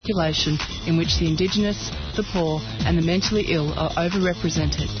population in which the Indigenous, the poor and the mentally ill are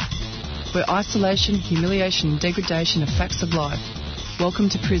overrepresented. Where isolation, humiliation and degradation are facts of life.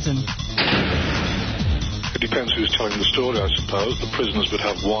 Welcome to prison. It depends who's telling the story, I suppose. The prisoners would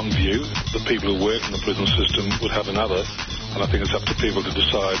have one view, the people who work in the prison system would have another, and I think it's up to people to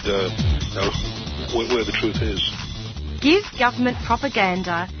decide where the truth is. Give government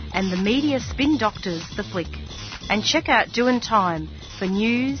propaganda and the media spin doctors the flick. And check out Doing Time for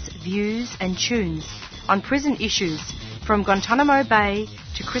news, views and tunes on prison issues from Guantanamo Bay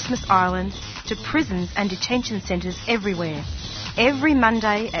to Christmas Island to prisons and detention centres everywhere. Every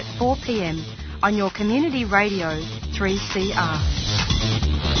Monday at 4 p.m. on your community radio 3CR.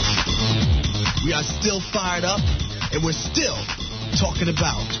 We are still fired up and we're still talking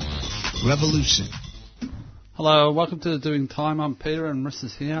about revolution. Hello, welcome to Doing Time. I'm Peter and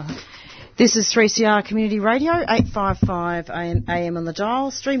Marissa's here. This is 3CR Community Radio, 855 AM on the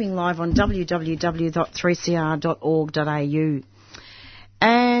dial, streaming live on www.3cr.org.au.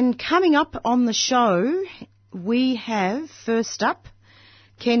 And coming up on the show, we have, first up,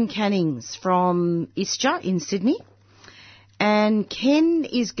 Ken Cannings from ISJA in Sydney. And Ken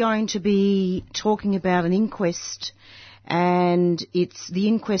is going to be talking about an inquest, and the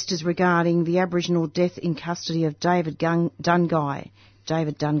inquest is regarding the Aboriginal death in custody of David Dungay.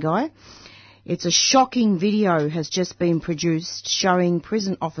 It's a shocking video has just been produced showing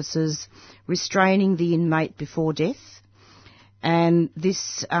prison officers restraining the inmate before death. And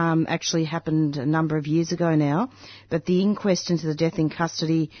this actually happened a number of years ago now. But the inquest into the death in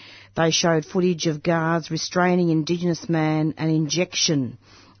custody, they showed footage of guards restraining Indigenous man and injection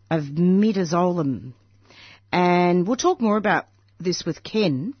of midazolam. And we'll talk more about this with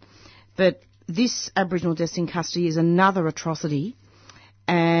Ken. But this Aboriginal death in custody is another atrocity.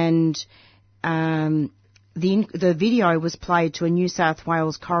 And the video was played to a New South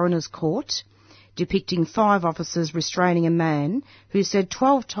Wales coroner's court depicting 5 officers restraining a man who said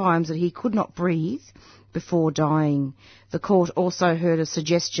 12 times that he could not breathe before dying. The court also heard a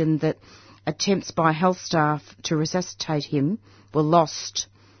suggestion that attempts by health staff to resuscitate him were lost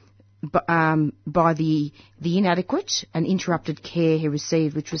by the inadequate and interrupted care he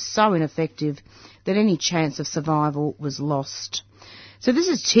received, which was so ineffective that any chance of survival was lost. So this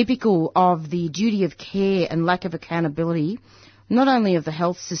is typical of the duty of care and lack of accountability, not only of the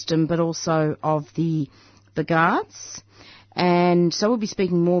health system but also of the guards. And so we'll be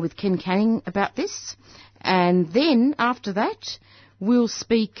speaking more with Ken Canning about this. And then after that, we'll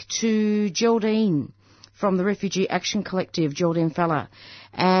speak to Geraldine from the Refugee Action Collective, Geraldine Fella,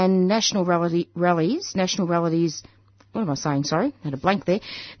 and national rallies, what am I saying, sorry, I had a blank there.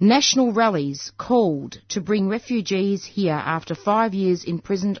 National rallies called to bring refugees here after 5 years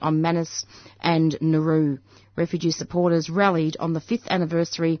imprisoned on Manus and Nauru. Refugee supporters rallied on the 5th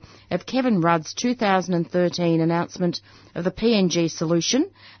anniversary of Kevin Rudd's 2013 announcement of the PNG solution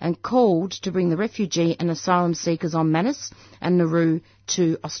and called to bring the refugee and asylum seekers on Manus and Nauru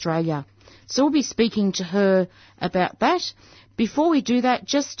to Australia. So we'll be speaking to her about that. Before we do that,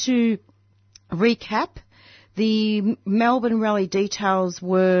 just to recap, the Melbourne rally details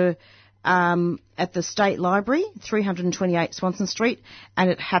were at the State Library, 328 Swanson Street, and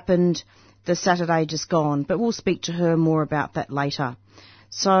it happened the Saturday just gone. But we'll speak to her more about that later.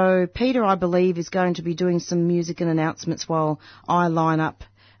 So Peter, I believe, is going to be doing some music and announcements while I line up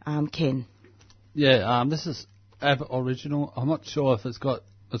Ken. Yeah, this is Aboriginal. I'm not sure if it's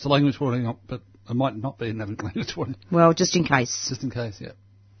a language warning, but it might not be a language warning. Well, just in case. Just in case, yeah.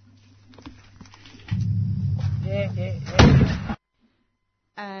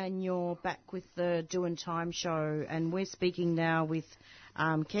 And you're back with the Doing Time show, and we're speaking now with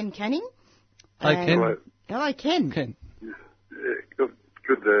Ken Canning. Hi, Ken. Hello. Hello, Ken. Ken. Yeah, good.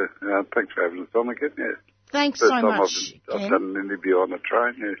 Thanks for having us on again. Yeah. Thanks First so time much, I've Ken. done an interview on a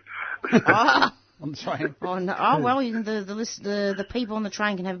train. Yeah. On the train. Oh, no. Oh well, the people on the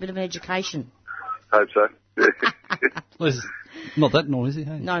train can have a bit of an education. Hope so. Well, it's not that noisy,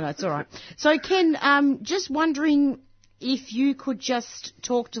 hey? No, it's all right. So, Ken, just wondering if you could just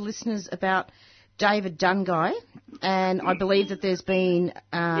talk to listeners about David Dungay, and I believe that there's been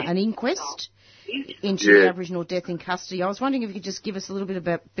an inquest into the Aboriginal death in custody. I was wondering if you could just give us a little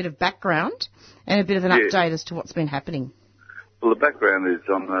bit of background and a bit of an update as to what's been happening. Well, the background is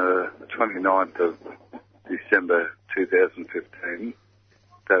on the 29th of December 2015,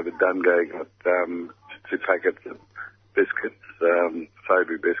 David Dungay got 2 packets of biscuits,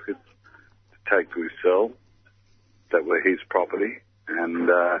 Fabry biscuits, to take to his cell that were his property, and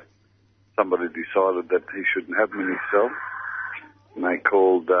somebody decided that he shouldn't have them in his cell, and they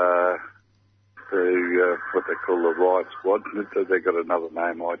called what they call the riot squad. They got another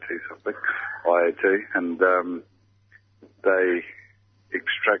name, IAT, and they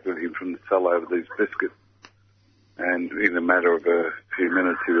extracted him from the cell over these biscuits. And in a matter of a few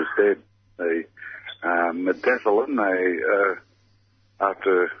minutes, he was dead. Midazolam,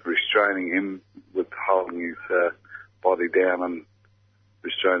 after restraining him with holding his body down and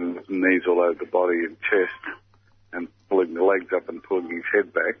restraining his knees all over the body and chest and pulling the legs up and pulling his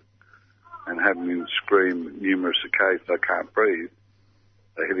head back and having him scream numerous occasions, "I can't breathe,"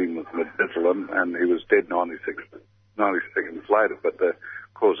 they hit him with midazolam and he was dead 90 seconds later, but the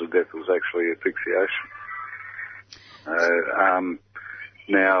cause of death was actually asphyxiation.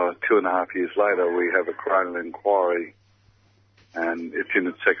 Now, 2.5 years later, we have a coronial inquiry, and it's in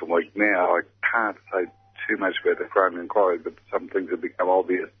its second week now. I can't say too much about the coronial inquiry, but some things have become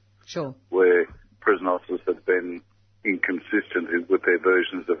obvious. Sure. Where prison officers have been inconsistent with their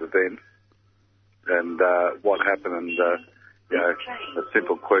versions of events and what happened. And, a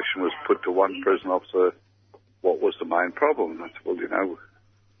simple question was put to one prison officer, what was the main problem? I said, well,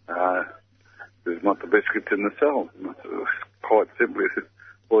 there's not the biscuits in the cell. Quite simply,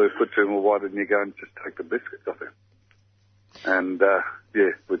 well, they put to him, well, why didn't you go and just take the biscuits off him? And,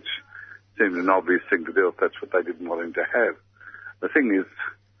 which seemed an obvious thing to do if that's what they didn't want him to have. The thing is,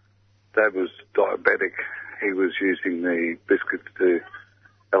 Dad was diabetic. He was using the biscuits to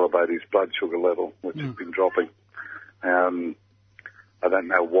elevate his blood sugar level, which has been dropping. I don't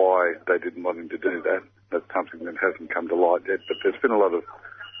know why they didn't want him to do that. That's something that hasn't come to light yet, but there's been a lot of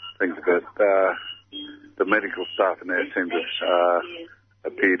things about the medical staff in there seem to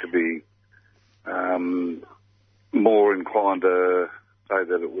appear to be more inclined to say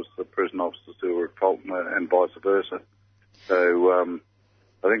that it was the prison officers who were at fault and vice versa. So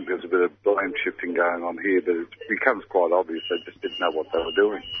I think there's a bit of blame shifting going on here, but it becomes quite obvious they just didn't know what they were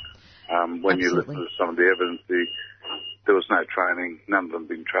doing. When you listen to some of the evidence, there was no training. None of them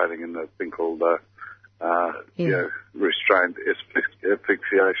been training in the thing called restrained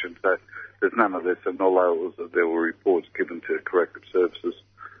asphyxiation. So there's none of this, and although there were reports given to corrective services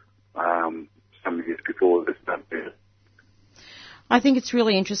some years before this happened. I think it's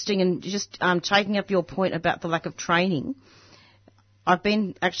really interesting, and just taking up your point about the lack of training, I've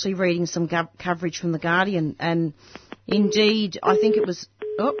been actually reading some coverage from The Guardian, and indeed, I think it was...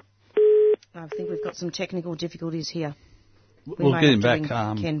 I think we've got some technical difficulties here. We'll get him back.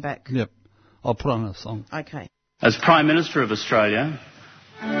 Ken back. Yep. I'll put on a song. Okay. As Prime Minister of Australia,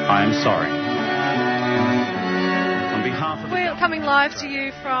 I am sorry. On behalf of... We're coming live to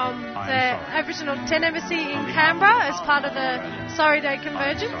you from the Aboriginal 10 Embassy in Canberra as part of the Sorry Day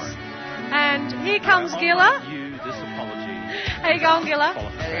Convergence. And here comes Gilla. How you going, Gilla?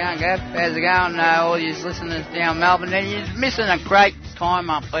 How's it going, Gav? How's it going, all you listeners down Melbourne? And you're missing a great time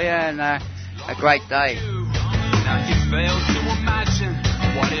up here and a great day.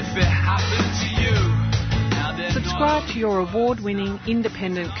 Subscribe to your award-winning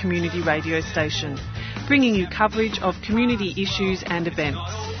independent community radio station, bringing you coverage of community issues and events.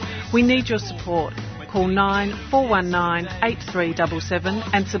 We need your support. Call 9419 8377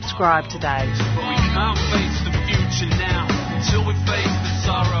 and subscribe today.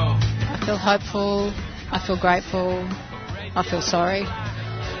 I feel hopeful, I feel grateful, I feel sorry.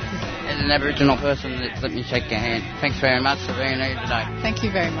 As an Aboriginal person, let me shake your hand. Thanks very much for being here today. Thank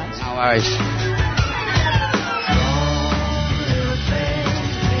you very much. No worries.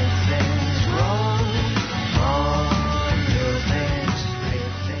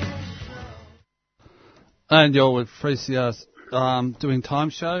 And you're with 3CR doing Time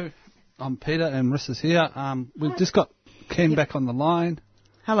Show. I'm Peter and Rissa's here. We've just got Ken back on the line.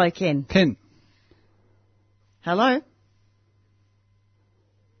 Hello, Ken. Ken. Hello.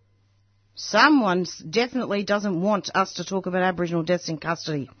 Someone definitely doesn't want us to talk about Aboriginal deaths in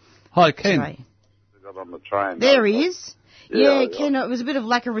custody. Hi, Ken. Got on the train. There he is. Yeah, Ken, it was a bit of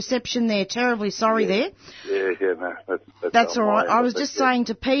lack of reception there. Terribly sorry there. No, that's all right. I was just saying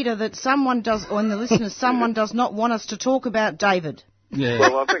to Peter that someone does, or the listeners, someone does not want us to talk about David. Yeah.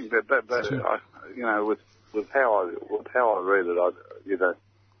 Well, I think that with how I read it,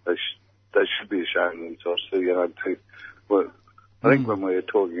 they should be ashamed of themselves. I think when we're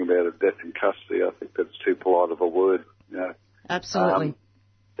talking about a death in custody, I think that's too polite of a word. Absolutely.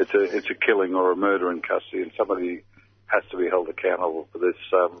 It's a killing or a murder in custody, and somebody has to be held accountable for this.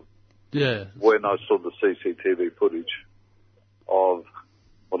 When I saw the CCTV footage of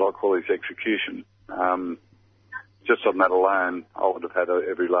what I call his execution, just on that alone, I would have had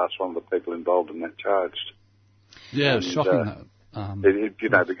every last one of the people involved in that charged. Yeah, it's shocking.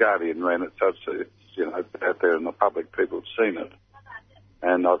 The Guardian ran it, so it's out there in the public. People have seen it.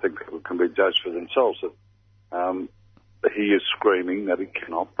 and I think people can be judged for themselves. That he is screaming that he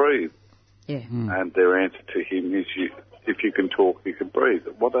cannot breathe. Yeah. And their answer to him is, if you can talk, you can breathe.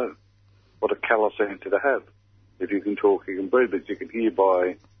 What a callous answer to have. If you can talk, you can breathe. But you can hear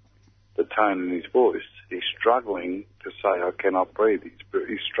by the tone in his voice, he's struggling to say, I cannot breathe.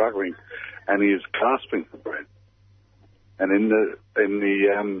 He's struggling, and he is gasping for breath. And in the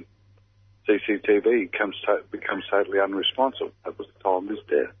CCTV, he becomes totally unresponsive. That was the time of his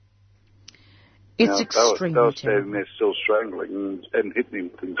death. It's extremely They were standing there still strangling and hitting him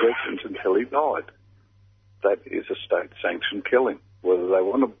with injections until he died. That is a state-sanctioned killing. Whether they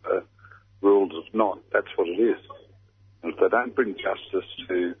want to ruled or not, that's what it is. And if they don't bring justice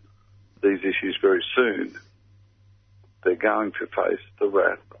to these issues very soon, they're going to face the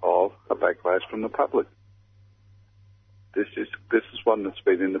wrath of a backlash from the public. This is one that's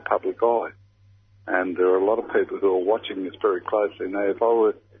been in the public eye. And there are a lot of people who are watching this very closely. Now, if I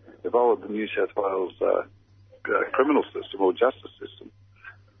were the New South Wales criminal system or justice system,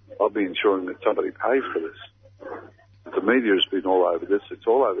 I'd be ensuring that somebody pays for this. The media has been all over this. It's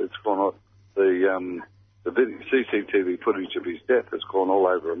all over. It's gone on. The video, CCTV footage of his death has gone all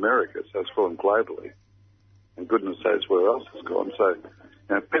over America, so it's gone globally. And goodness knows where else it's gone. So,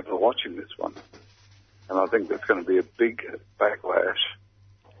 people are watching this one. And I think there's going to be a big backlash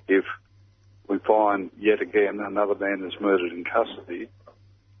if we find yet again another man is murdered in custody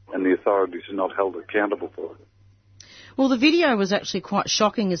and the authorities are not held accountable for it. Well, the video was actually quite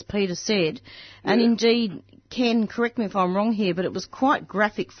shocking, as Peter said. Yeah. And indeed, Ken, correct me if I'm wrong here, but it was quite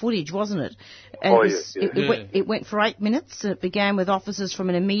graphic footage, wasn't it? And it went for 8 minutes. It began with officers from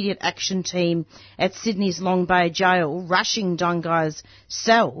an immediate action team at Sydney's Long Bay Jail rushing Dungai's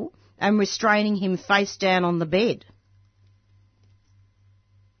cell and restraining him face down on the bed.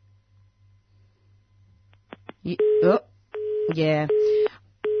 Yeah.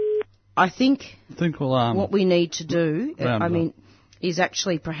 I think we'll, what we need to do, is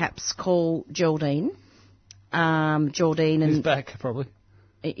actually perhaps call Geraldine. He's back, probably.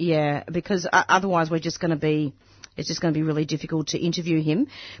 Yeah, because otherwise it's just going to be really difficult to interview him.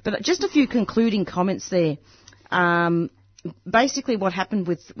 But just a few concluding comments there. Basically what happened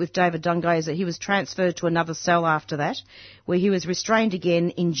with David Dungay is that he was transferred to another cell after that, where he was restrained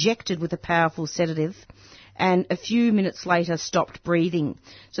again, injected with a powerful sedative, and a few minutes later stopped breathing.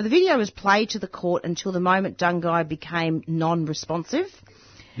 So the video was played to the court until the moment Dungay became non-responsive.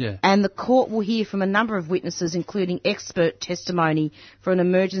 Yeah. And the court will hear from a number of witnesses, including expert testimony from an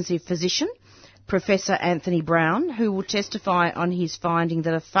emergency physician, Professor Anthony Brown, who will testify on his finding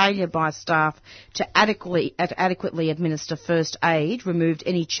that a failure by staff to adequately administer first aid removed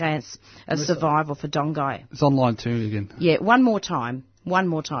any chance of survival for Dungay. It's online too again. Yeah, one more time.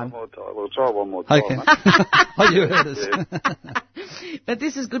 We'll try one more time. Okay. You heard us. Yeah. But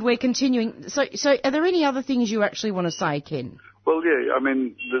this is good. We're continuing. So are there any other things you actually want to say, Ken? Well, yeah. I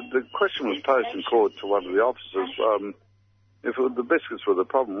mean, the question was posed in court to one of the officers. If the biscuits were the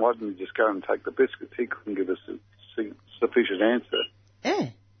problem, why didn't you just go and take the biscuits? He couldn't give us a sufficient answer. Yeah.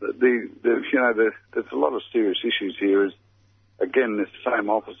 There's a lot of serious issues here. Again, this same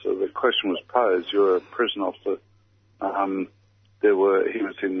officer, the question was posed, you're a prison officer. He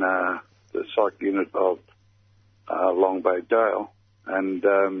was in the psych unit of Long Bay Jail and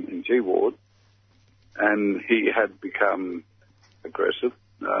in G Ward, and he had become aggressive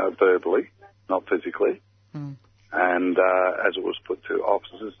verbally, not physically. Mm. And as it was put to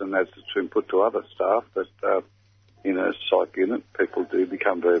officers and as it's been put to other staff, that in a psych unit, people do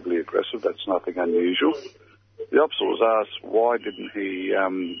become verbally aggressive. That's nothing unusual. The officer was asked why didn't he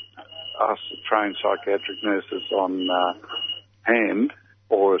ask the trained psychiatric nurses on hand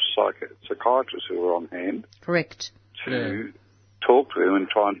or a psychiatrist who were on hand. Correct. To talk to him and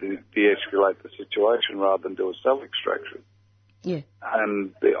try and de-escalate the situation rather than do a cell extraction. Yeah.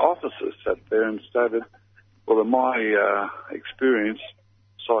 And the officers sat there and stated, well, in my experience,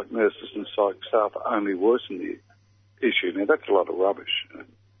 psych nurses and psych staff only worsen the issue. Now, that's a lot of rubbish.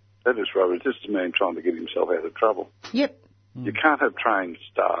 That is rubbish. This is a man trying to get himself out of trouble. Yep. You can't have trained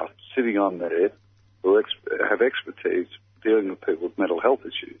staff sitting on there who have expertise dealing with people with mental health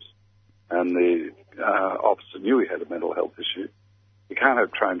issues. And the officer knew he had a mental health issue. You can't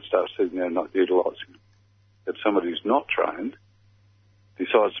have trained staff sitting there and not utilising it. If somebody who's not trained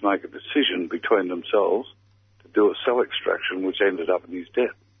decides to make a decision between themselves to do a cell extraction, which ended up in his death.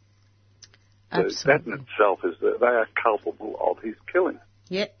 Absolutely. So that in itself is that they are culpable of his killing.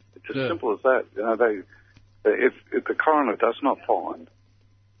 Yep. It's as simple as that. If the coroner does not find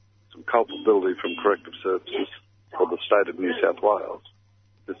some culpability from corrective services for the state of New South Wales,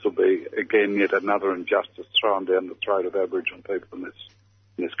 this will be, again, yet another injustice thrown down the throat of Aboriginal people in this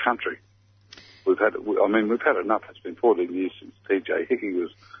in this country. We've had enough. It's been 14 years since T.J. Hickey was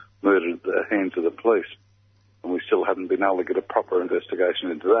murdered at the hands of the police, and we still haven't been able to get a proper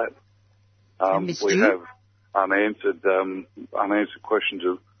investigation into that. We have unanswered questions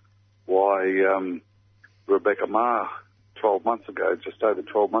of why Rebecca Maher, 12 months ago, just over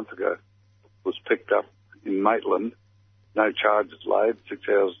 12 months ago, was picked up in Maitland, no charges laid. 6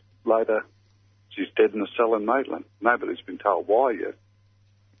 hours later, she's dead in a cell in Maitland. Nobody's been told why yet.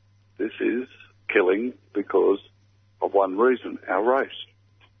 This is killing because of one reason, our race.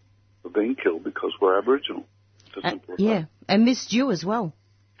 We're being killed because we're Aboriginal. And Miss Dew as well.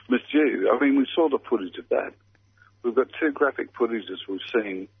 Miss Dew, I mean, we saw the footage of that. We've got 2 graphic footages we've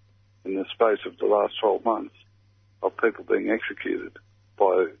seen in the space of the last 12 months of people being executed,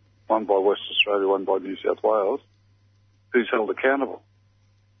 one by West Australia, one by New South Wales. Who's held accountable?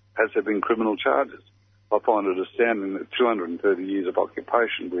 Has there been criminal charges? I find it astounding that 230 years of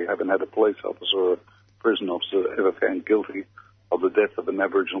occupation, we haven't had a police officer or a prison officer ever found guilty of the death of an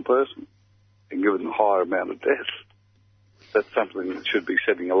Aboriginal person and given the higher amount of death. That's something that should be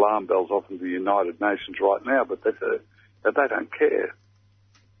setting alarm bells off in the United Nations right now, but they don't care.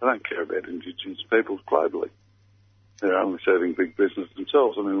 They don't care about Indigenous peoples globally. They're only serving big business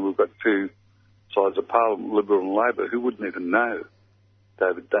themselves. I mean, we've got 2 sides of Parliament, Liberal and Labor, who wouldn't even know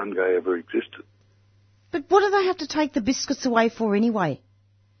David Dungay ever existed. But what do they have to take the biscuits away for anyway?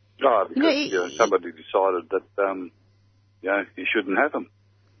 Oh, because somebody decided that you shouldn't have them.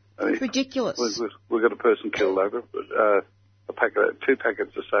 I mean, it's ridiculous. We've got a person killed over 2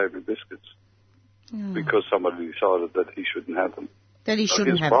 packets of savoury biscuits because somebody decided that he shouldn't have them. That he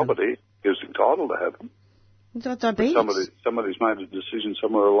shouldn't have property, he was entitled to have them. Somebody's made a decision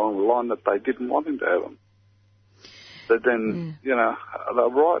somewhere along the line that they didn't want him to have them. But then, the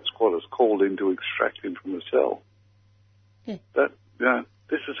riot squad is called in to extract him from the cell. Yeah.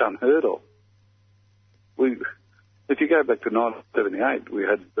 This is unheard of. If you go back to 1978, we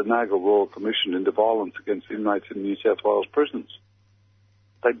had the Nagel Royal Commission into violence against inmates in New South Wales prisons.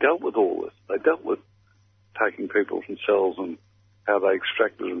 They dealt with all this. They dealt with taking people from cells and how they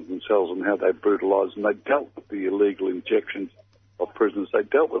extracted them from cells and how they brutalised them. They dealt with the illegal injections of prisoners. They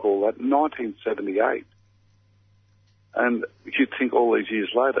dealt with all that in 1978. And you'd think all these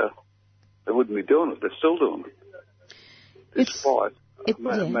years later they wouldn't be doing it. They're still doing it. Despite a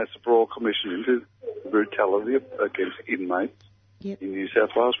massive Royal Commission into brutality against inmates in New South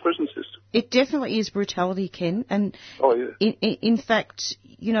Wales prison system. It definitely is brutality, Ken. And in fact,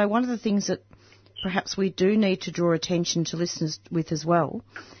 one of the things that perhaps we do need to draw attention to listeners with as well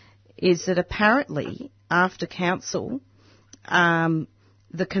is that apparently after council,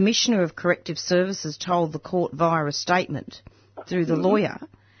 the Commissioner of Corrective Services told the court via a statement through the lawyer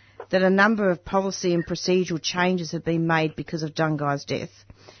that a number of policy and procedural changes have been made because of Dungay's death,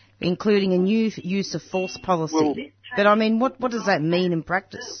 including a new use of force policy. But I mean, what does that mean in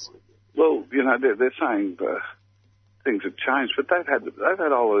practice? Well, they're saying things have changed, but they've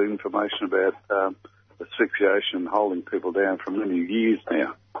had all the information about asphyxiation and holding people down for many years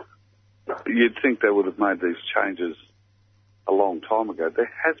now. You'd think they would have made these changes a long time ago.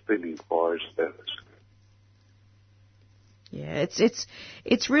 There has been inquiries about this. Yeah,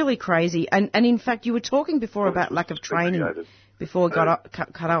 it's really crazy. And in fact, you were talking before about lack of training. Before it got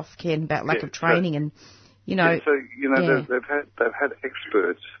cut off, Ken, about lack of training, and they've had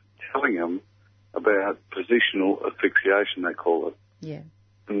experts telling them about positional asphyxiation, they call it. Yeah.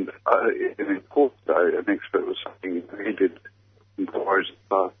 And in court, though, an expert was saying he did inquiries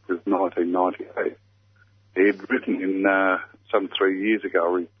past 1998. He had written in some 3 years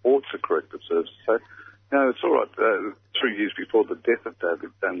ago reports of corrective services. So, it's all right. 3 years before the death of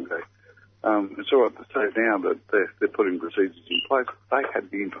David Dungay, it's all right to say now that they're putting procedures in place. They had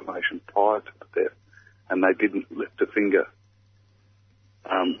the information prior to the death, and they didn't lift a finger.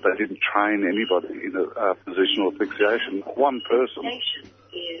 They didn't train anybody in a positional asphyxiation. One person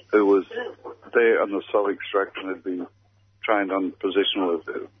who was there on the cell extraction had been trained on positional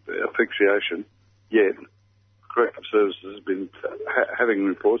asphyxiation, yet Corrective Services has been having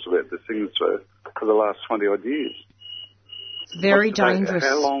reports about this thing for the last 20-odd years. It's very dangerous.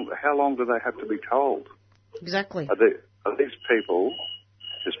 How long do they have to be told? Exactly. Are these people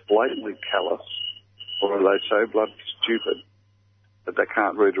just blatantly callous, or are they so bloody stupid that they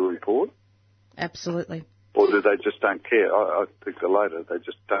can't read a report? Absolutely. Or do they just don't care? I think the latter. They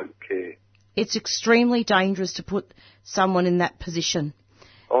just don't care. It's extremely dangerous to put someone in that position.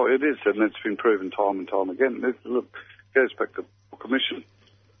 Oh, it is, and it's been proven time and time again. Look, it goes back to the Commission.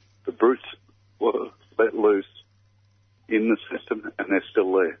 The brutes were let loose in the system, and they're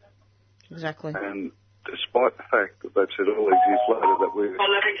still there. Exactly. And despite the fact that they've said all these years later that we...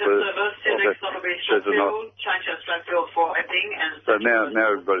 So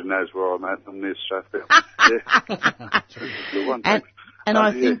now everybody knows where I'm at. I'm near Strathfield. And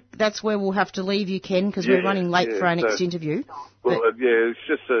I think that's where we'll have to leave you, Ken, because we're running late for our next interview. Well, it's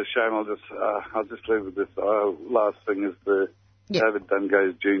just a shame. I'll just leave with this. Last thing is the David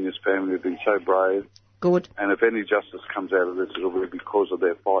Dungay Jr.'s family have been so brave. Good. And if any justice comes out of this, it'll be because of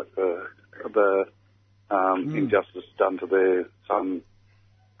their fight for the injustice done to their son,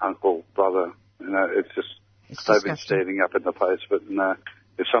 uncle, brother. They've been standing up in the face of it, and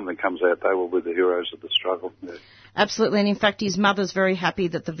if something comes out, they will be the heroes of the struggle. Yeah. Absolutely, and in fact, his mother's very happy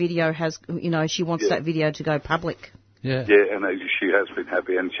that the video has, she wants that video to go public. Yeah. Yeah, and she has been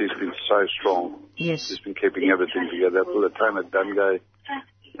happy, and she's been so strong. Yes. She's been keeping everything together. Lieutenant Dungay,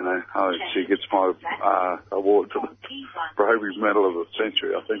 she gets my award for the Bravery Medal of the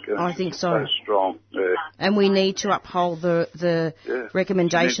Century, I think. I think so. So strong, yeah. And we need to uphold the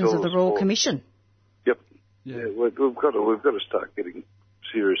recommendations of the Royal Commission. Yep. Yeah, we've got to start getting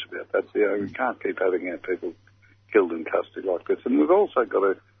serious about that. We can't keep having our people killed in custody like this. And we've also got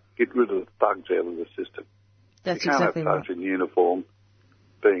to get rid of the thugs out of the system. That's you can't exactly have thugs in uniform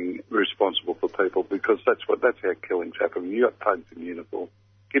being responsible for people, because that's how killings happen. You got thugs in uniform.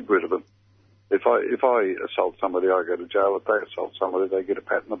 Get rid of them. If I assault somebody, I go to jail. If they assault somebody, they get a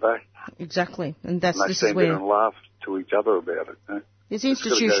pat in the back. Exactly, and they stand there and laugh to each other about it. It's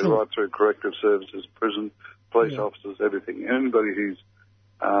institutional. It's got to go right through corrective services, prison, police officers, everything. Anybody who's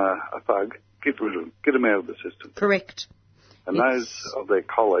a thug, get rid of them. Get them out of the system. Correct. And those of their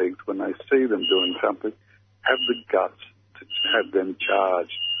colleagues, when they see them doing something, have the guts to have them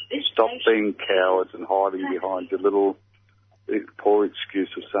charged. Stop being cowards and hiding behind your little poor excuse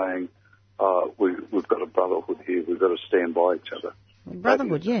of saying, we've got a brotherhood here, we've got to stand by each other.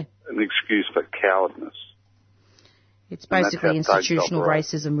 Brotherhood, yeah. An excuse for cowardness. It's basically institutional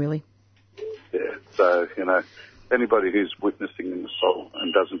racism, really. Yeah, so, anybody who's witnessing an assault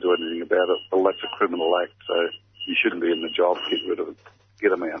and doesn't do anything about it, well, that's a criminal act, so you shouldn't be in the job. Get rid of it. Get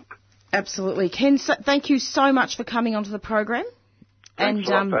them out. Absolutely. Ken, thank you so much for coming onto the program. Thanks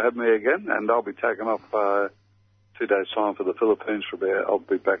a lot for having me again, and I'll be taking off 2 days' time for the Philippines I'll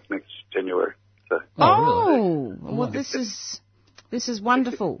be back next January. So. Oh, well, this is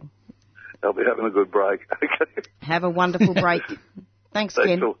wonderful. I'll be having a good break. Have a wonderful break. Thanks,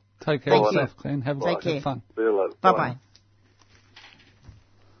 Ken. Cool. Take care of yourself, Ken. Have fun. See you later. Bye-bye.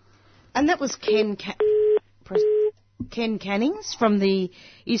 And that was Ken Cannings from the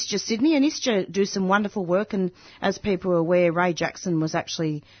ISJA Sydney, and ISJA do some wonderful work, and as people are aware, Ray Jackson was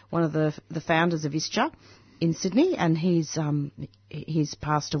actually one of the founders of ISJA in Sydney, and he's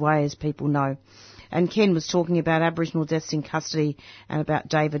passed away, as people know. And Ken was talking about Aboriginal deaths in custody and about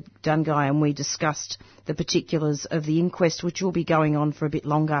David Dungay, and we discussed the particulars of the inquest, which will be going on for a bit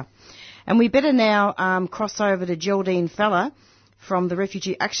longer. And we better now cross over to Geraldine Feller from the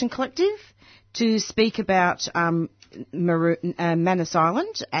Refugee Action Collective to speak about Manus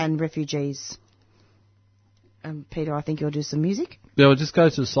Island and refugees. Peter, I think you'll do some music. Yeah, we'll just go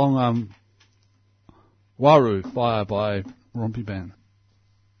to the song Waru Fire by Rompy Band.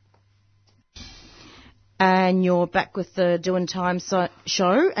 And you're back with the Doing Time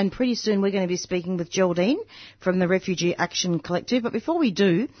show, and pretty soon we're going to be speaking with Geraldine from the Refugee Action Collective. But before we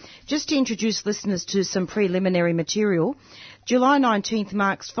do, just to introduce listeners to some preliminary material, July 19th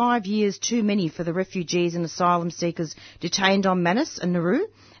marks 5 years too many for the refugees and asylum seekers detained on Manus and Nauru,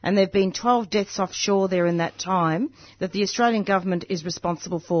 and there have been 12 deaths offshore there in that time that the Australian government is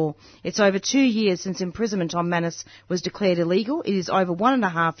responsible for. It's over 2 years since imprisonment on Manus was declared illegal. It is over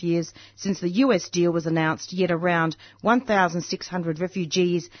 1.5 years since the US deal was announced, yet around 1,600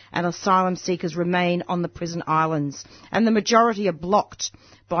 refugees and asylum seekers remain on the prison islands, and the majority are blocked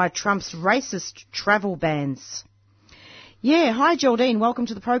by Trump's racist travel bans. Yeah, hi Geraldine, welcome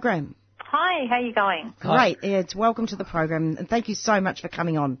to the program. Hi, how are you going? Great, it's welcome to the program, and thank you so much for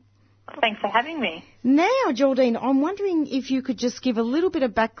coming on. Thanks for having me. Now, Geraldine, I'm wondering if you could just give a little bit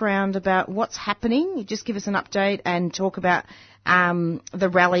of background about what's happening, just give us an update and talk about the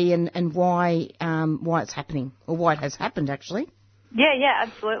rally and why it's happening, or why it has happened, actually. Yeah,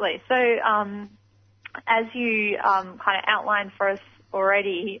 absolutely. So, as you kind of outlined for us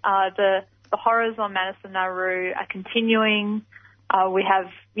already, the horrors on Manus and Nauru are continuing. We have,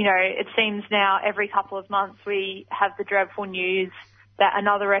 it seems now every couple of months we have the dreadful news that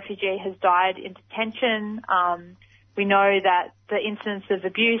another refugee has died in detention. We know that the incidents of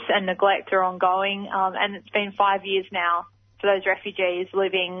abuse and neglect are ongoing, and it's been 5 years now for those refugees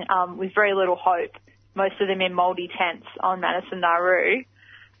living with very little hope, most of them in mouldy tents on Manus and Nauru.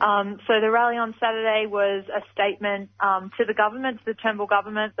 So the rally on Saturday was a statement to the government, to the Turnbull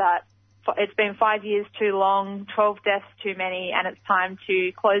government, that it's been 5 years too long, 12 deaths too many, and it's time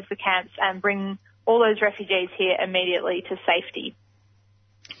to close the camps and bring all those refugees here immediately to safety.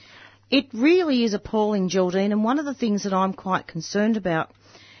 It really is appalling, Geraldine, and one of the things that I'm quite concerned about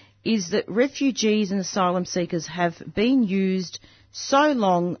is that refugees and asylum seekers have been used so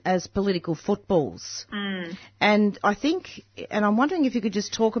long as political footballs. And I think, and I'm wondering if you could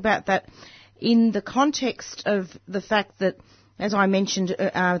just talk about that in the context of the fact that, as I mentioned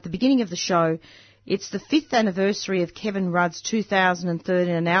at the beginning of the show, it's the 5th anniversary of Kevin Rudd's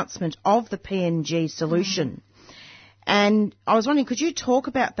 2013 announcement of the PNG solution. And I was wondering, could you talk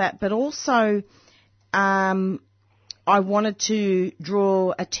about that? But also, I wanted to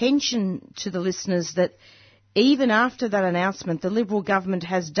draw attention to the listeners that even after that announcement, the Liberal government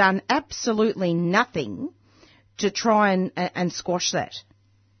has done absolutely nothing to try and squash that.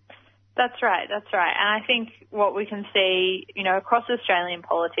 That's right. And I think what we can see, across Australian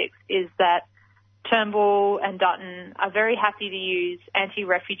politics is that Turnbull and Dutton are very happy to use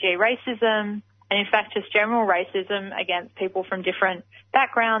anti-refugee racism and, in fact, just general racism against people from different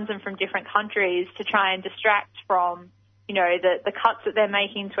backgrounds and from different countries to try and distract from, the cuts that they're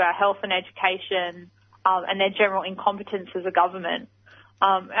making to our health and education and their general incompetence as a government.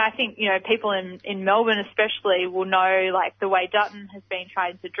 And I think, people in Melbourne especially will know, like, the way Dutton has been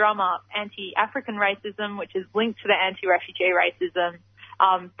trying to drum up anti-African racism, which is linked to the anti-refugee racism,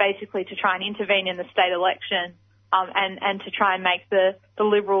 basically to try and intervene in the state election, and to try and make the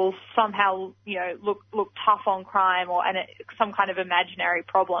Liberals somehow, look tough on crime and some kind of imaginary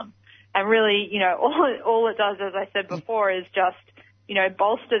problem. And really, all it does, as I said before, is just,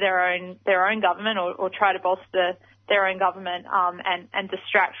 bolster their own government or try to bolster their own government, and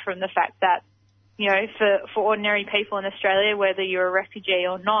distract from the fact that, for ordinary people in Australia, whether you're a refugee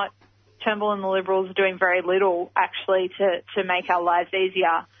or not, Turnbull and the Liberals are doing very little actually to make our lives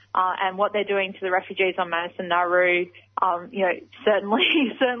easier. And what they're doing to the refugees on Manus and Nauru,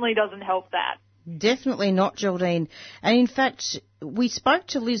 certainly doesn't help that. Definitely not, Geraldine. And in fact, we spoke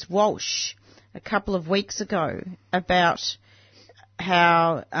to Liz Walsh a couple of weeks ago about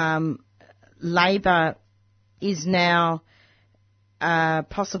how Labor is now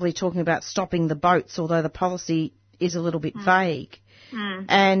possibly talking about stopping the boats, although the policy is a little bit vague.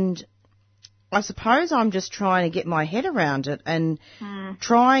 And I suppose I'm just trying to get my head around it and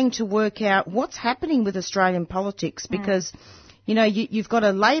trying to work out what's happening with Australian politics, because, you've got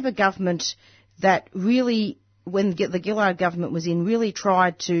a Labor government that really, when the Gillard government was in, really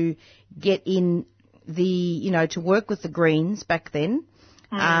tried to get in to work with the Greens back then,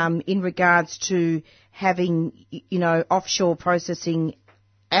 in regards to having, offshore processing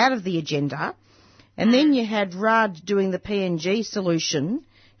out of the agenda. And then you had Rudd doing the PNG solution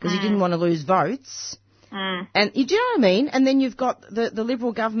because he didn't want to lose votes. And you do know what I mean? And then you've got the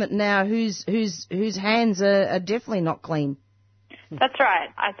Liberal government now whose hands are definitely not clean. That's right.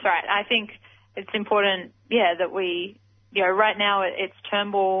 I think it's important, that we, right now it's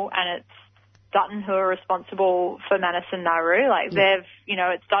Turnbull and it's Dutton who are responsible for Manus and Nauru.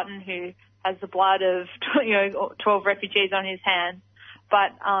 It's Dutton who has the blood of, 12 refugees on his hands.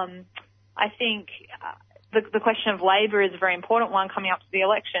 But I think the question of Labor is a very important one coming up to the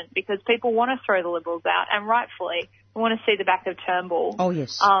election, because people want to throw the Liberals out, and rightfully, they want to see the back of Turnbull. Oh,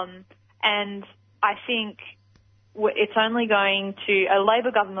 yes. And I think it's only a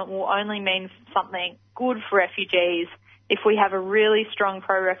Labor government will only mean something good for refugees if we have a really strong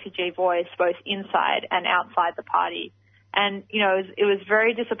pro-refugee voice both inside and outside the party. And, it was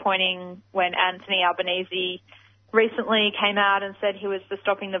very disappointing when Anthony Albanese recently came out and said he was for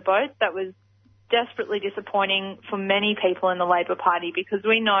stopping the boats. That was desperately disappointing for many people in the Labor Party, because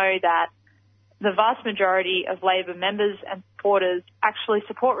we know that the vast majority of Labor members and supporters actually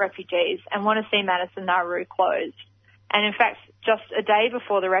support refugees and want to see Manus and Nauru closed. And in fact, just a day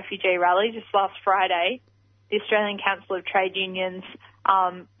before the refugee rally, just last Friday, the Australian Council of Trade Unions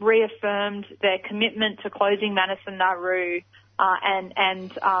reaffirmed their commitment to closing Manus and Nauru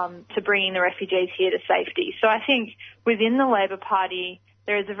and to bringing the refugees here to safety. So I think within the Labor Party,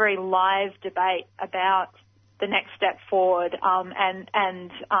 there is a very live debate about the next step forward,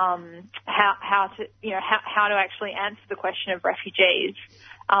 and how to actually answer the question of refugees.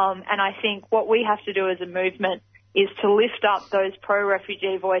 And I think what we have to do as a movement is to lift up those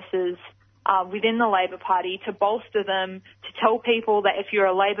pro-refugee voices within the Labor Party, to bolster them, to tell people that if you're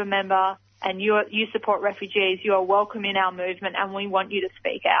a Labor member and you support refugees, you are welcome in our movement, and we want you to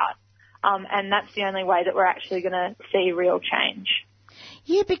speak out. And that's the only way that we're actually going to see real change.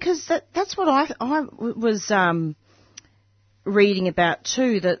 Yeah, because that's what I was reading about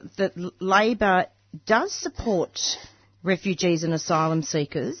too that Labor does support refugees and asylum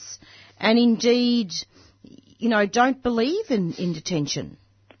seekers, and indeed, don't believe in detention.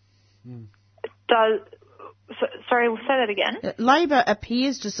 Sorry, we'll say that again. Labor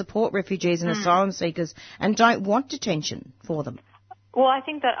appears to support refugees and asylum seekers and don't want detention for them. Well, I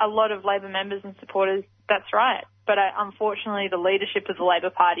think that a lot of Labor members and supporters, that's right. But unfortunately, the leadership of the Labor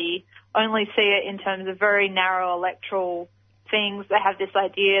Party only see it in terms of very narrow electoral things. They have this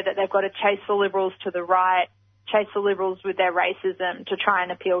idea that they've got to chase the Liberals to the right, chase the Liberals with their racism to try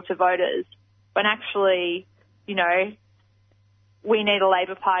and appeal to voters. When actually, we need a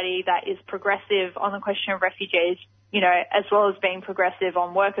Labor Party that is progressive on the question of refugees, as well as being progressive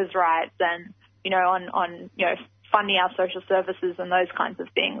on workers' rights and, on funding our social services and those kinds of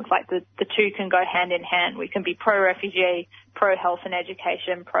things. Like the two can go hand in hand. We can be pro-refugee, pro-health and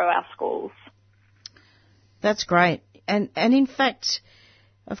education, pro-our schools. That's great. And in fact,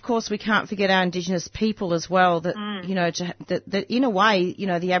 of course, we can't forget our Indigenous people as well, that, that in a way,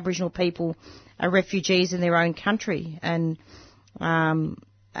 the Aboriginal people are refugees in their own country. And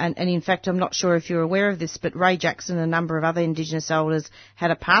in fact, I'm not sure if you're aware of this, but Ray Jackson and a number of other Indigenous elders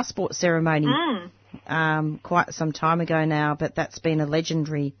had a passport ceremony quite some time ago now, but that's been a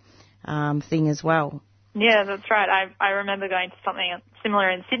legendary thing as well. Yeah, that's right. I remember going to something similar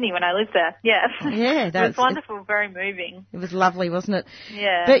in Sydney when I lived there. Yeah. Yeah. It was wonderful, very moving. It was lovely, wasn't it?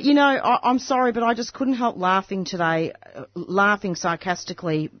 Yeah. But, I'm sorry, but I just couldn't help laughing today, laughing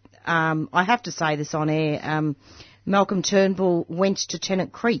sarcastically. I have to say this on air. Malcolm Turnbull went to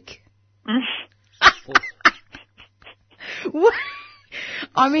Tennant Creek.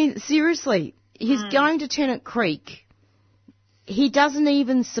 I mean, seriously, he's going to Tennant Creek. He doesn't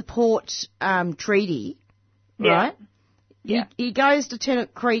even support treaty, right? Yeah. He goes to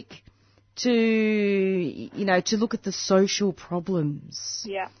Tennant Creek to look at the social problems.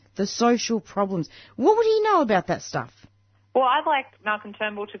 Yeah. The social problems. What would he know about that stuff? Well, I'd like Malcolm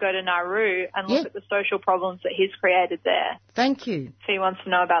Turnbull to go to Nauru and look at the social problems that he's created there. Thank you. If he wants to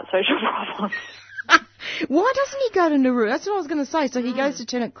know about social problems. Why doesn't he go to Nauru? That's what I was going to say. So he goes to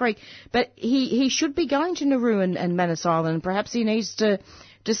Tennant Creek, but he should be going to Nauru and Manus Island. Perhaps he needs to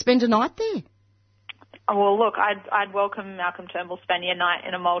spend a night there. Oh, well, look, I'd welcome Malcolm Turnbull spending a night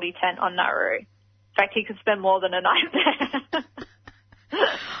in a Māori tent on Nauru. In fact, he could spend more than a night there.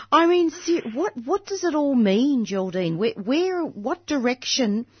 I mean, what does it all mean, Geraldine? What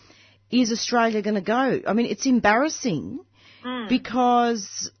direction is Australia going to go? I mean, it's embarrassing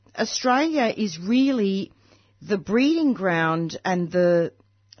because Australia is really the breeding ground and the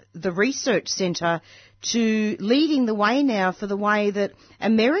research centre to leading the way now for the way that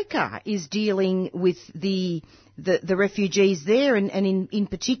America is dealing with the refugees there and in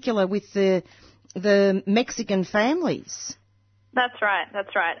particular with the Mexican families. That's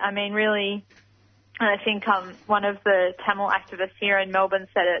right. I mean, really, I think one of the Tamil activists here in Melbourne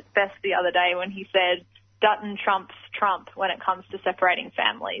said it best the other day when he said, Dutton trumps Trump when it comes to separating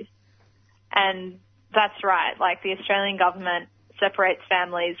families. And that's right. Like, the Australian government separates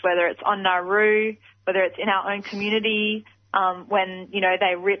families, whether it's on Nauru, whether it's in our own community, when,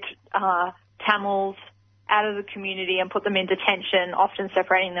 they rip Tamils out of the community and put them in detention, often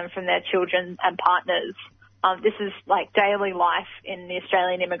separating them from their children and partners. This is like daily life in the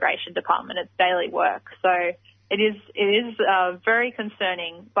Australian Immigration Department. It's daily work. So it is very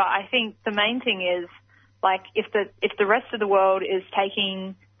concerning. But I think the main thing is, like, if the rest of the world is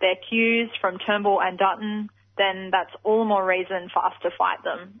taking their cues from Turnbull and Dutton, then that's all the more reason for us to fight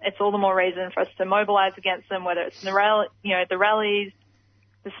them. It's all the more reason for us to mobilise against them, whether it's the rallies,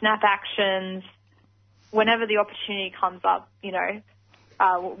 the snap actions, whenever the opportunity comes up,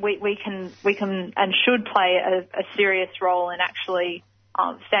 we can and should play a serious role in actually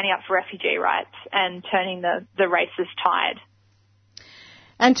standing up for refugee rights and turning the racist tide.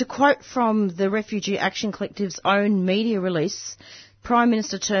 And to quote from the Refugee Action Collective's own media release, Prime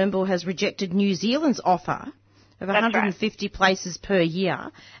Minister Turnbull has rejected New Zealand's offer of 150 places per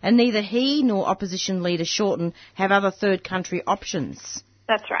year, and neither he nor opposition leader Shorten have other third country options.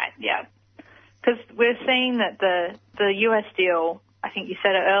 That's right, yeah. Because we're seeing that the US deal, I think you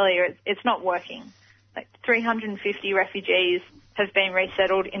said it earlier, it's not working. Like 350 refugees have been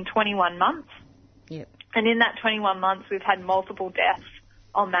resettled in 21 months. Yep. And in that 21 months, we've had multiple deaths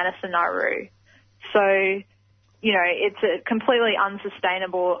on Manus and Nauru. So, it's a completely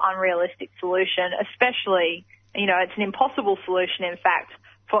unsustainable, unrealistic solution, especially, it's an impossible solution, in fact,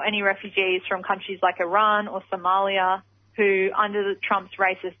 for any refugees from countries like Iran or Somalia who, under Trump's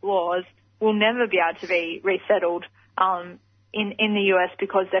racist laws, will never be able to be resettled in the US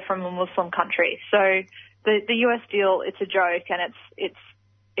because they're from a Muslim country. So the US deal, it's a joke and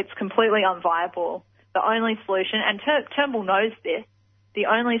it's completely unviable. The only solution, and Turnbull knows this, the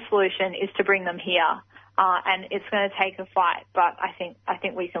only solution is to bring them here, and it's going to take a fight. But I think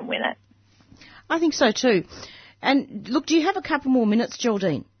we can win it. I think so too. And look, do you have a couple more minutes,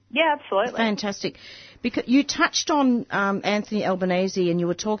 Geraldine? Yeah, absolutely. Fantastic. Because you touched on Anthony Albanese, and you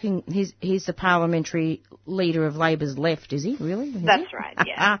were talking. He's the parliamentary leader of Labor's left, is he? Really? That's right.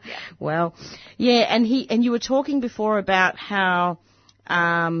 Yeah. Yeah. Well, yeah, and you were talking before about how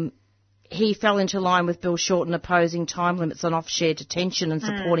he fell into line with Bill Shorten opposing time limits on off-share detention and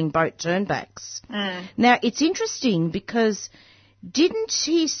supporting boat turnbacks. Now, it's interesting because didn't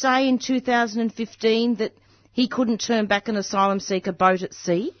he say in 2015 that he couldn't turn back an asylum seeker boat at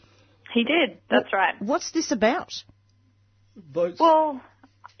sea? He did. That's right. What's this about? Boats. Well,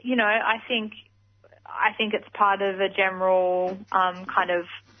 I think it's part of a general kind of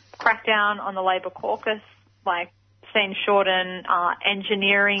crackdown on the Labor caucus, like seeing Shorten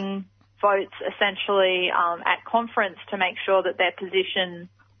engineering votes essentially at conference to make sure that their position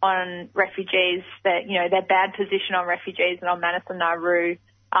on refugees, that their bad position on refugees and on Manus and Nauru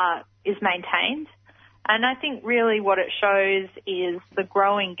is maintained. And I think really what it shows is the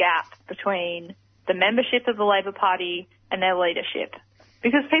growing gap between the membership of the Labor Party and their leadership.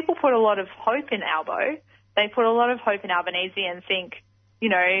 Because people put a lot of hope in Albo. They put a lot of hope in Albanese and think,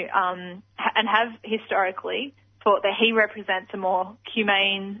 and have historically thought that he represents a more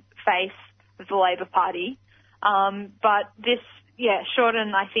humane face of the Labor Party. But this,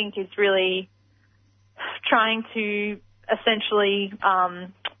 Shorten, I think, is really trying to essentially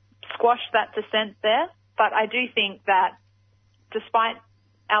squash that dissent there. But I do think that despite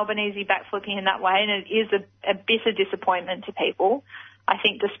Albanese backflipping in that way, and it is a bitter disappointment to people, I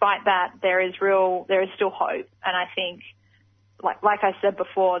think despite that there is still hope. And I think, like I said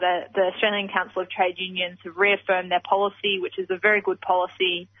before, the Australian Council of Trade Unions have reaffirmed their policy, which is a very good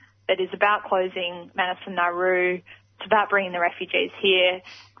policy that is about closing Manus and Nauru. It's about bringing the refugees here.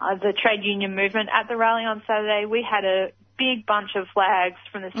 The trade union movement at the rally on Saturday, we had a big bunch of flags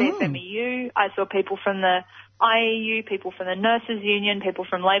from the CFMEU. I saw people from the IEU, people from the Nurses Union, people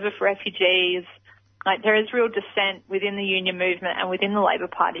from Labour for Refugees. There is real dissent within the union movement and within the Labor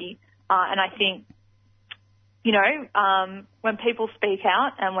Party. And I think, when people speak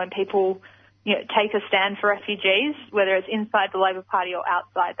out and when people take a stand for refugees, whether it's inside the Labor Party or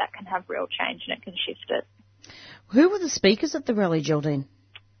outside, that can have real change and it can shift it. Who were the speakers at the rally, Geraldine?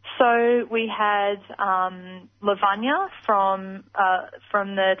 So we had Lavanya from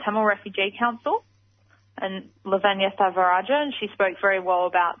the Tamil Refugee Council, and Lavanya Thavaraja, and she spoke very well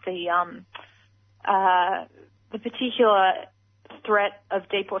about the particular threat of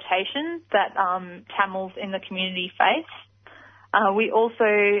deportation that Tamils in the community face. We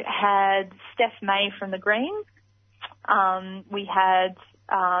also had Steph May from the Greens. We had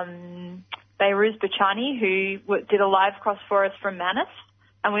Behrooz Bachani, who did a live cross for us from Manus.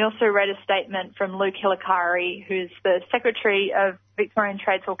 And we also read a statement from Luke Hilakari, who's the Secretary of Victorian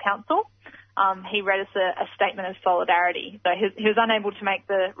Trades Hall Council. He read us a statement of solidarity. So he was unable to make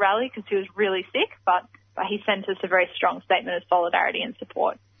the rally because he was really sick, but he sent us a very strong statement of solidarity and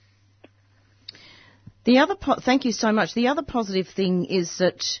support. Thank you so much. The other positive thing is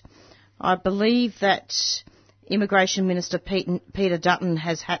that I believe that Immigration Minister Peter Dutton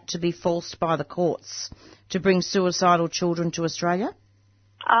has had to be forced by the courts to bring suicidal children to Australia.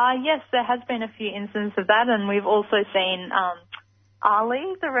 Yes, there has been a few instances of that, and we've also seen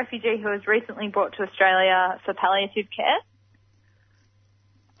Ali, the refugee who was recently brought to Australia for palliative care.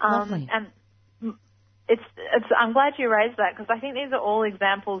 Lovely. And I'm glad you raised that, because I think these are all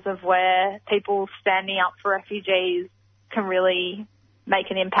examples of where people standing up for refugees can really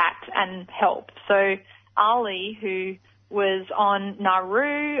make an impact and help. So Ali, who was on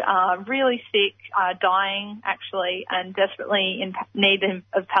Nauru, really sick, dying actually, and desperately in need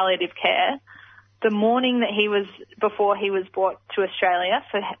of palliative care. The morning before he was brought to Australia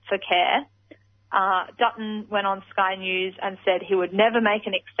for care, Dutton went on Sky News and said he would never make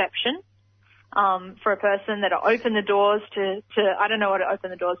an exception for a person that opened the doors to I don't know what it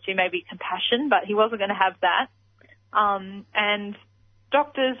opened the doors to, maybe compassion, but he wasn't going to have that. And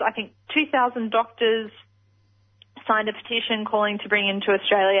doctors, I think 2,000 doctors signed a petition calling to bring him to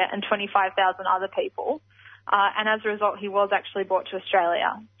Australia, and 25,000 other people. And as a result, he was actually brought to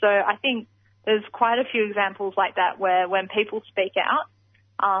Australia. So I think there's quite a few examples like that where when people speak out,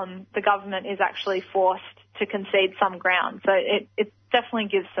 the government is actually forced to concede some ground. So it definitely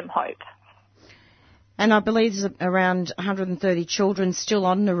gives some hope. And I believe there's around 130 children still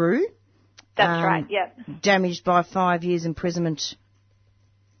on Nauru. That's right, yep. Damaged by 5 years imprisonment.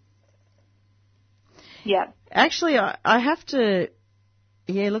 Yeah. Actually, I have to.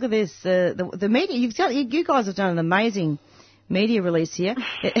 Yeah, look at this. The media. You guys have done an amazing media release here.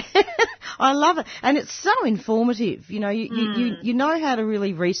 I love it, and it's so informative. You know, you know how to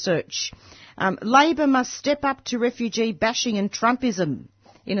really research. Labor must step up to refugee bashing and Trumpism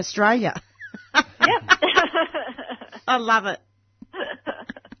in Australia. Yep. I love it.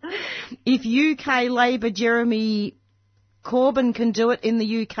 If UK Labor Jeremy Corbyn can do it in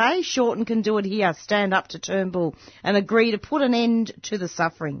the UK, Shorten can do it here. Stand up to Turnbull and agree to put an end to the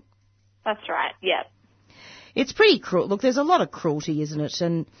suffering. That's right, yeah. It's pretty cruel. Look, there's a lot of cruelty, isn't it?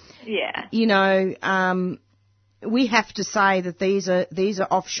 And, yeah, you know, we have to say that these are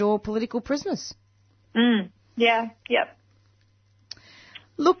offshore political prisoners. Yeah, yep.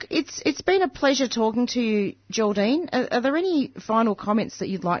 Look, it's been a pleasure talking to you, Geraldine. Are there any final comments that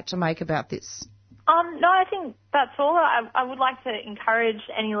you'd like to make about this? No, I think that's all. I would like to encourage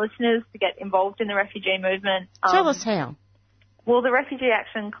any listeners to get involved in the refugee movement. Tell us how. Well, the Refugee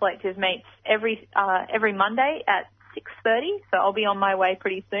Action Collective meets every Monday at 6:30, so I'll be on my way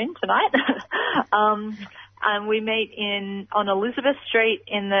pretty soon tonight. And we meet on Elizabeth Street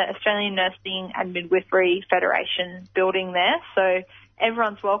in the Australian Nursing and Midwifery Federation building there. So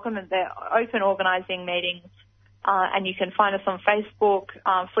everyone's welcome, and they're open organising meetings. And you can find us on Facebook,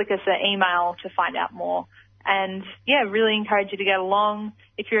 flick us an email to find out more. And, yeah, really encourage you to get along.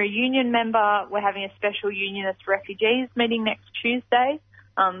 If you're a union member, we're having a special Unionist Refugees meeting next Tuesday.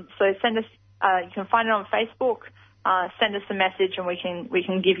 So send us, you can find it on Facebook, send us a message and we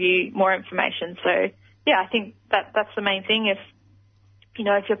can give you more information. So, yeah, I think that's the main thing. If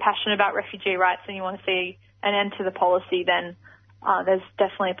you're passionate about refugee rights and you want to see an end to the policy, then there's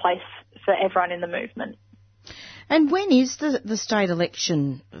definitely a place for everyone in the movement. And when is the state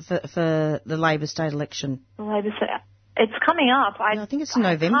election for the Labor state election? The Labor state, it's coming up. I think it's in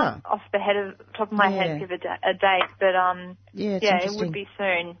November. I can't off the top of my head give a date, but it would be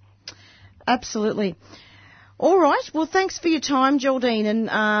soon. Absolutely. All right. Well, thanks for your time, Geraldine,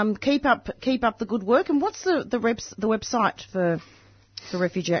 and keep up the good work. And what's the website for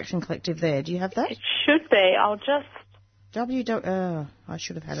Refugee Action Collective there? Do you have that? It should be. I'll just I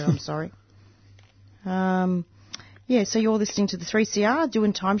should have had it. I'm sorry. Yeah, so you're listening to the 3CR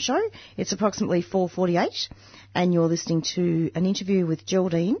Doing Time show. It's approximately 4:48, and you're listening to an interview with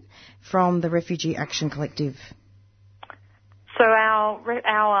Geraldine from the Refugee Action Collective. So our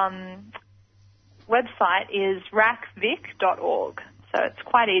website is racvic.org. So it's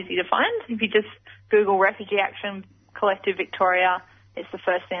quite easy to find. If you just Google Refugee Action Collective Victoria, it's the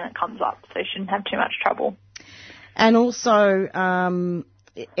first thing that comes up. So you shouldn't have too much trouble. And also,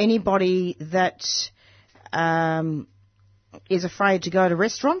 anybody that is afraid to go to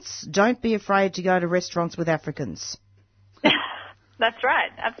restaurants, don't be afraid to go to restaurants with Africans. That's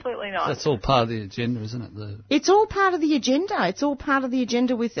right. Absolutely not. That's all part of the agenda, isn't it? It's all part of the agenda. It's all part of the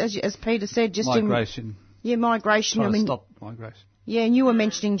agenda with, as Peter said, just migration. Migration. Trying to stop migration. Yeah, and you were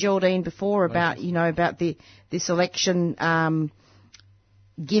mentioning, Geraldine, before about this election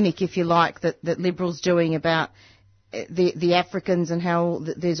gimmick, if you like, that Liberals doing about the Africans and how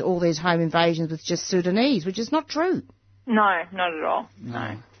there's all these home invasions with just Sudanese, which is not true. No, not at all.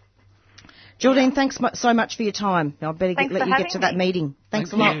 No. Geraldine, thanks so much for your time. I better let you get to that meeting.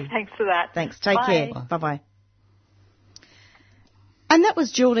 Thanks a lot. Thanks for that. Thanks. Take care. Bye-bye. And that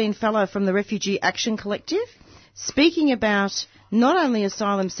was Geraldine Fallow from the Refugee Action Collective, speaking about not only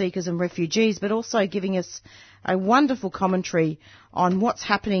asylum seekers and refugees, but also giving us a wonderful commentary on what's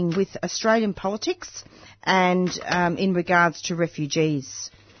happening with Australian politics and in regards to refugees.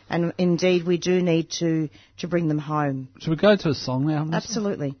 And indeed, we do need to bring them home. Should we go to a song now?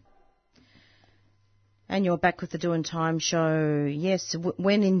 Absolutely. And you're back with the Doing Time show. Yes,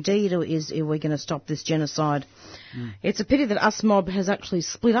 when indeed are we going to stop this genocide? It's a pity that Us Mob has actually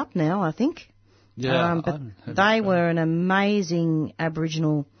split up now, I think. Yeah, but they were an amazing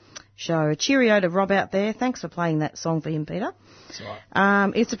Aboriginal show. Cheerio to Rob out there. Thanks for playing that song for him, Peter. That's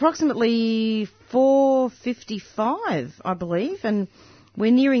right. It's approximately 4:55, I believe, and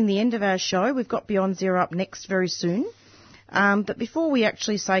we're nearing the end of our show. We've got Beyond Zero up next very soon. But before we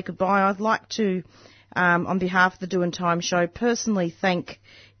actually say goodbye, I'd like to, on behalf of the Doing Time show, personally thank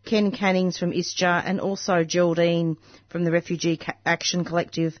Ken Cannings from ISJA and also Geraldine from the Refugee Action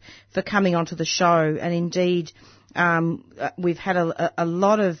Collective for coming onto the show. And indeed, we've had a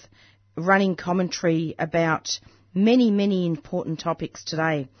lot of running commentary about many, many important topics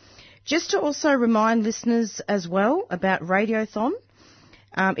today. Just to also remind listeners as well about Radiothon,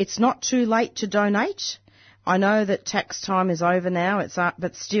 it's not too late to donate. I know that tax time is over now,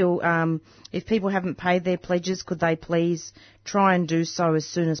 but still, if people haven't paid their pledges, could they please try and do so as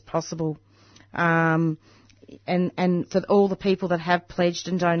soon as possible? And for all the people that have pledged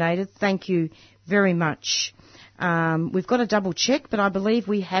and donated, thank you very much. We've got to double check, but I believe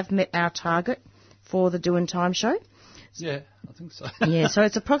we have met our target for the Doing Time show. Yeah, I think so. Yeah, so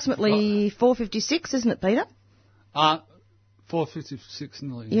it's approximately 4:56, isn't it, Peter? 4:56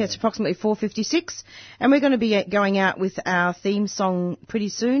 nearly. Yeah, it's approximately 4:56. And we're going to be going out with our theme song pretty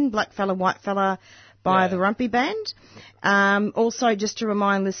soon, Black Fella, White Fella by the Rumpy Band. Also, just to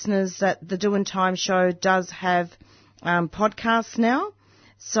remind listeners that the Doing Time show does have podcasts now.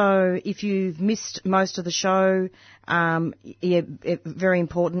 So if you've missed most of the show, very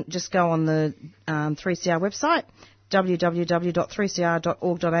important, just go on the 3CR website,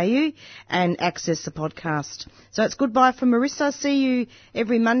 www.3cr.org.au, and access the podcast. So it's goodbye from Marissa. See you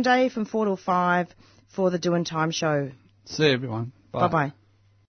every Monday from 4 till 5 for the Doing Time show. See you, everyone. Bye. Bye-bye.